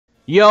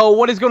Yo,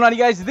 what is going on, you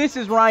guys? This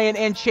is Ryan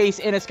and Chase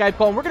in a Skype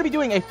call, and we're going to be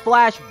doing a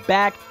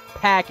flashback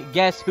pack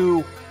Guess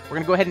Who. We're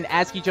going to go ahead and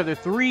ask each other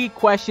 3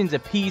 questions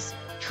apiece,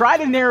 try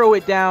to narrow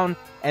it down,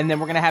 and then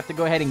we're going to have to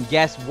go ahead and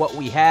guess what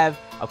we have.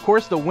 Of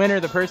course, the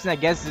winner, the person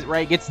that guesses it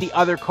right, gets the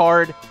other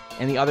card,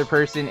 and the other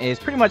person is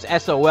pretty much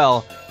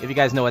SOL, if you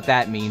guys know what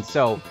that means.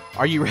 So,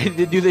 are you ready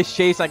to do this,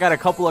 Chase? I got a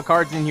couple of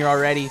cards in here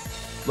already,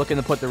 looking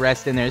to put the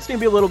rest in there. It's going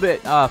to be a little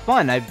bit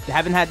fun. I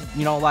haven't had,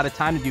 a lot of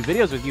time to do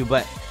videos with you,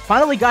 but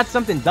finally got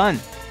something done.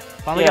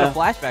 Finally got a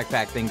flashback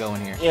pack thing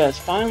going here. Yeah, it's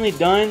finally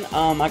done.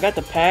 I got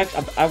the packs.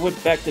 I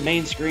went back to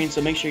main screen,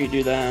 so make sure you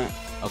do that.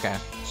 Okay.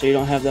 So you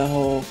don't have that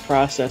whole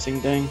processing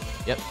thing.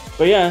 Yep.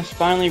 But yeah, it's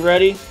finally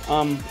ready.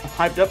 I'm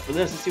hyped up for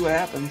this. Let's see what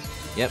happens.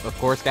 Yep, of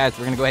course, guys.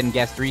 We're going to go ahead and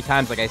guess 3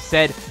 times, like I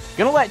said.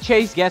 Going to let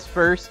Chase guess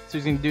first. So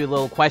he's going to do a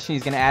little question.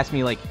 He's going to ask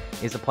me, like,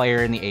 is the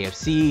player in the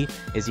AFC?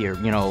 Is he,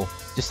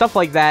 just stuff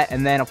like that.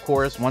 And then, of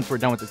course, once we're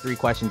done with the 3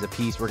 questions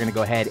apiece, we're going to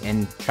go ahead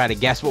and try to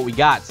guess what we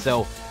got.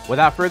 So,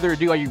 without further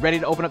ado, are you ready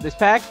to open up this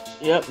pack?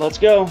 Yep, let's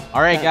go.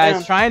 All right,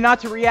 guys. Trying not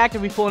to react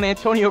if we pull an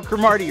Antonio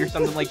Cromartie or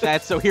something like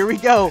that. So, here we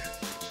go.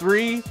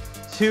 3,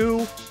 2,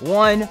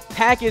 1.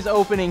 Pack is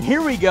opening.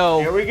 Here we go.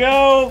 Here we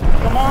go.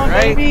 Come on,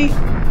 baby.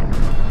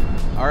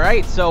 All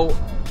right, so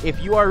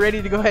if you are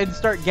ready to go ahead and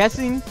start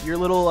guessing your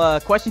little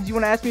questions you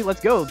want to ask me,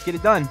 let's go. Let's get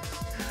it done.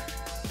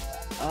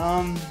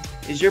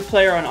 Is your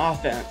player on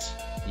offense?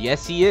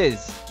 Yes, he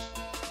is.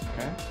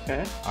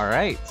 Okay. All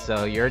right,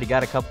 so you already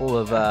got a couple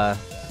of,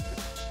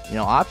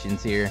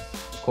 options here,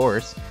 of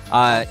course.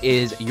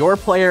 Is your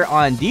player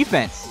on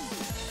defense?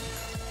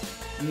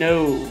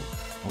 No.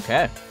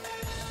 Okay.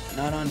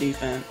 Not on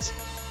defense.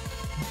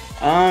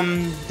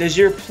 Is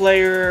your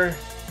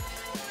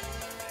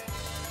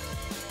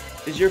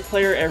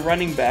player a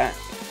running back?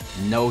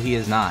 No, he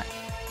is not.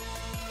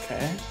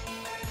 Okay.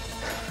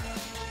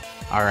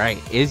 All right.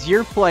 Is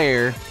your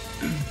player...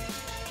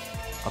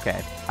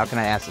 Okay, how can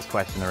I ask this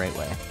question the right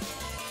way?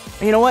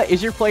 You know what?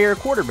 Is your player a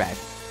quarterback?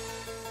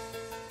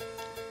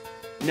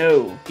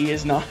 No, he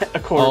is not a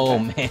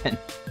quarterback. Oh, man.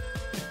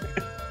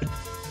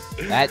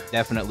 That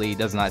definitely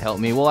does not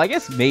help me. Well, I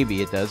guess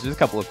maybe it does. There's a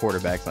couple of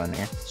quarterbacks on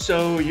there.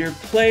 So your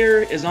player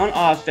is on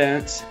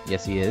offense.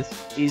 Yes, he is.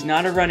 He's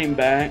not a running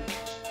back.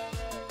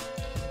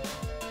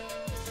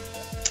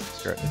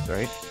 Start this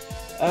right.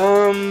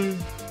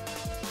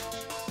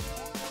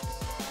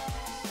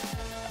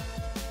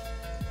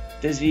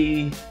 Is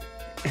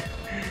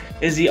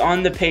he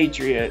on the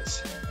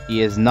Patriots?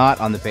 He is not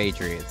on the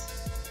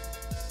Patriots.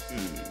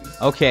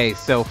 Okay,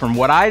 so from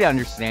what I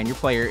understand, your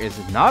player is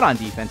not on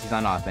defense, he's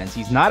on offense.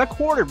 He's not a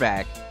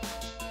quarterback.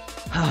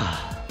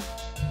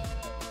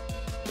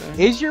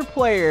 Is your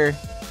player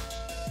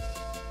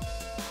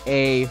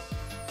a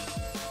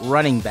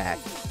running back?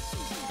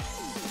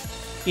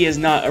 He is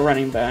not a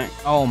running back.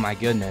 Oh my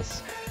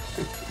goodness.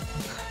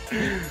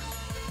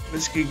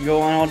 This could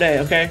go on all day,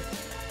 okay?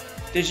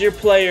 Does your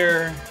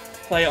player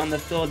play on the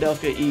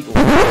Philadelphia Eagles?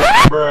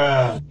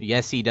 Bruh.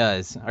 Yes, he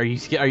does. Are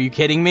you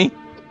kidding me?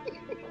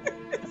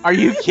 Are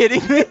you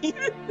kidding me?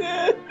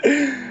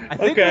 I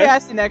think we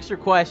asked an extra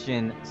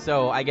question,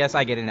 so I guess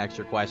I get an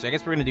extra question. I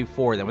guess we're gonna do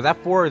 4 then. Was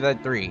that 4 or was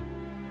that 3?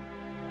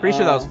 Pretty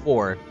sure that was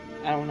 4.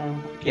 I don't know.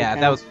 Yeah,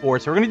 that was 4.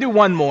 So we're gonna do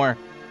 1 more.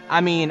 I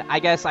mean, I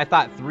guess I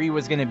thought 3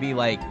 was gonna be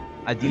like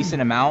a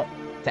decent amount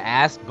to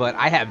ask, but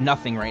I have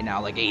nothing right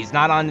now. Like, he's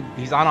on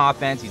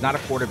offense, he's not a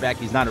quarterback,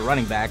 he's not a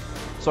running back.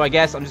 So I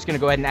guess I'm just gonna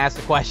go ahead and ask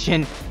the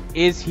question: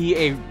 is he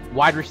a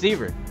wide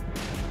receiver?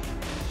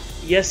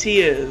 Yes,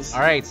 he is.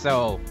 All right,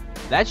 so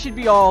that should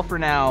be all for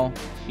now.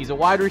 He's a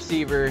wide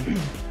receiver,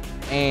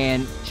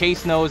 and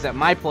Chase knows that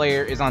my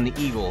player is on the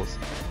Eagles,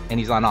 and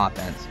he's on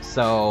offense.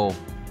 So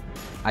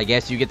I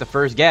guess you get the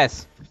first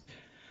guess.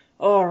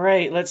 All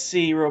right, let's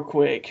see real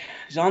quick.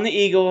 He's on the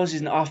Eagles.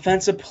 He's an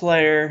offensive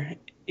player.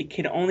 It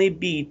can only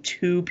be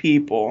 2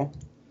 people.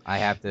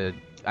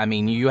 I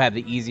mean, you have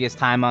the easiest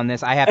time on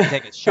this. I have to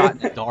take a shot in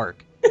the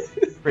dark,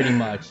 pretty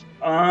much.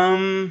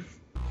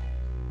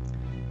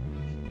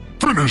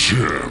 Finish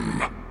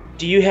him.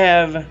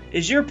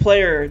 Is your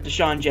player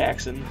Deshaun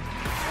Jackson?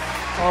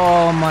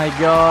 Oh my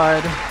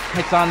God.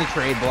 It's on the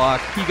trade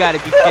block. You gotta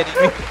be kidding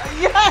me.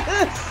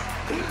 Yes!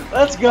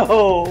 Let's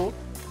go.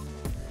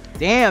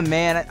 Damn,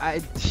 man. I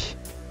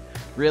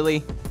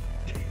really?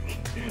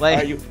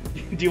 Like, do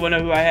you want to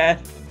know who I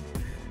had?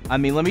 I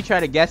mean, let me try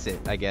to guess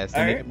it, I guess,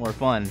 to make it more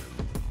fun.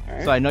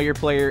 So I know your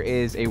player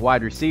is a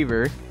wide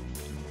receiver.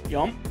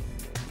 Yum.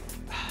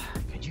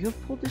 Could you have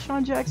pulled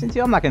Deshaun Jackson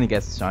too? I'm not gonna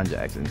guess Deshaun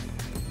Jackson.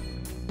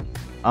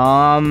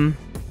 I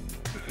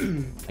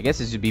guess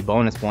this should be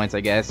bonus points, I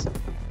guess.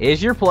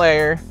 Is your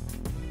player...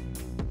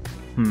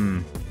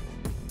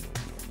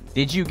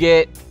 Did you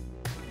get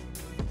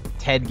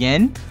Ted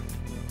Ginn?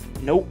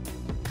 Nope.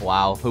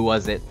 Wow, who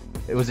was it?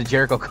 It was a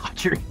Jericho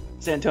Cotchery.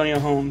 It's Antonio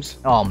Holmes.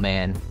 Oh,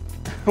 man.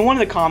 One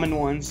of the common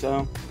ones,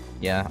 so...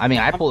 Yeah, I mean,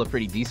 I pulled a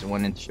pretty decent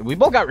one. And we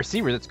both got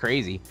receivers. That's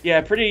crazy.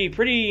 Yeah,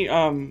 pretty,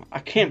 I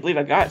can't believe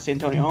I got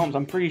Antonio Holmes.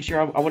 I'm pretty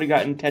sure I would have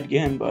gotten Ted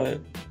Ginn, but...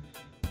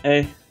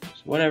 Hey,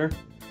 whatever.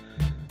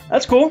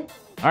 That's cool.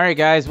 All right,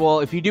 guys. Well,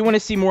 if you do want to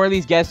see more of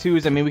these Guess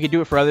Who's, I mean, we could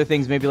do it for other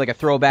things, maybe like a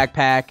throwback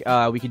pack.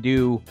 We could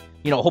do,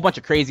 you know, a whole bunch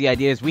of crazy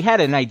ideas. We had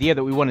an idea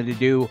that we wanted to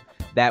do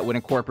that would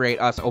incorporate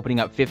us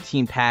opening up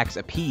 15 packs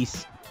a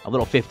piece, a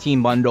little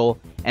 15 bundle.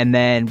 And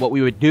then what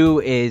we would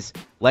do is,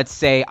 let's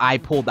say I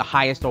pulled the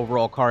highest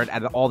overall card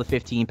out of all the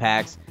 15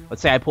 packs.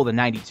 Let's say I pulled a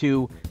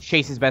 92.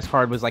 Chase's best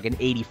card was like an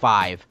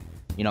 85,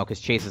 you know, because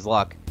Chase's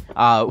luck.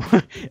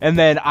 And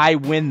then I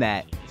win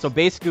that. So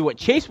basically what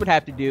Chase would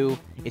have to do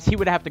is he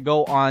would have to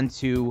go on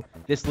to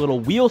this little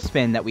wheel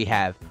spin that we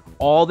have.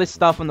 All this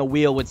stuff on the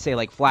wheel would say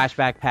like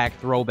flashback pack,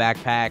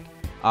 throwback pack,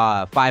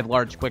 5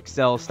 large quick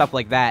sells, stuff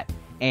like that.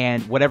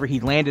 And whatever he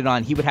landed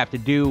on, he would have to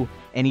do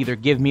and either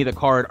give me the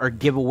card or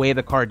give away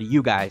the card to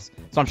you guys.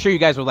 So I'm sure you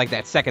guys would like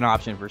that second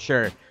option for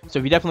sure. So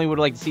if you definitely would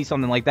like to see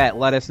something like that,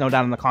 let us know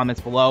down in the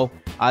comments below.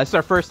 This is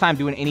our first time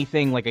doing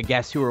anything like a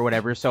Guess Who or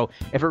whatever. So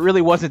if it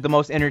really wasn't the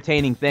most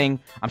entertaining thing,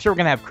 I'm sure we're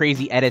going to have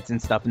crazy edits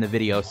and stuff in the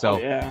video. So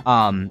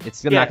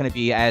it's not going to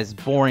be as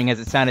boring as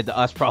it sounded to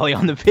us probably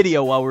on the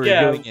video while we were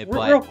doing it.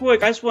 But real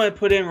quick, I just want to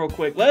put in real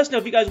quick. Let us know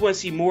if you guys want to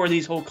see more of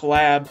these whole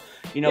collab,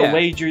 you know,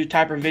 wager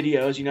type of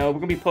videos. You know, we're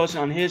going to be posting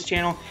on his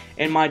channel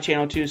and my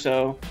channel too.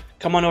 So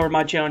come on over to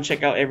my channel and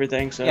check out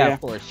everything. So yeah,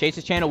 of course.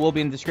 Chase's channel will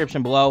be in the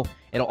description below.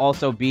 It'll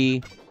also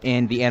be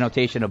in the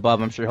annotation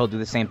above. I'm sure he'll do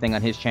the same thing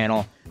on his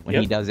channel when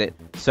he does it.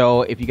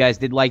 So if you guys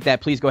did like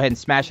that, please go ahead and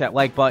smash that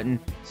like button.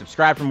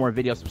 Subscribe for more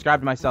videos.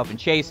 Subscribe to myself and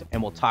Chase,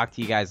 and we'll talk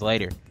to you guys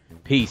later.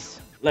 Peace.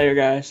 Later,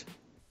 guys.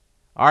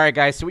 All right,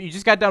 guys, so what you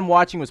just got done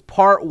watching was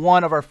part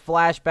 1 of our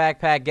flashback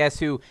pack Guess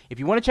Who. If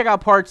you want to check out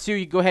part 2,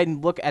 you go ahead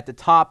and look at the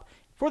top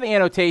for the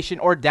annotation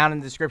or down in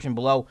the description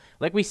below.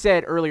 Like we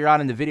said earlier on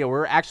in the video,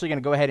 we're actually going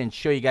to go ahead and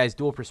show you guys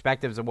dual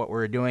perspectives of what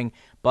we're doing,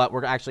 but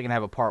we're actually going to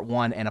have a part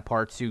 1 and a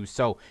part 2.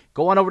 So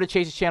go on over to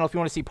Chase's channel if you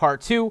want to see part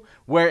 2,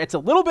 where it's a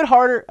little bit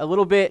harder, a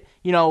little bit,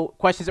 you know,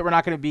 questions that we're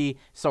not going to be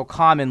so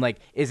common, like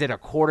is it a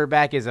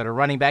quarterback, is it a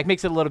running back,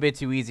 makes it a little bit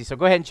too easy. So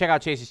go ahead and check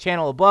out Chase's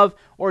channel above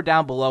or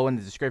down below in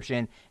the description,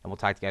 and we'll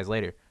talk to you guys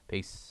later.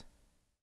 Peace.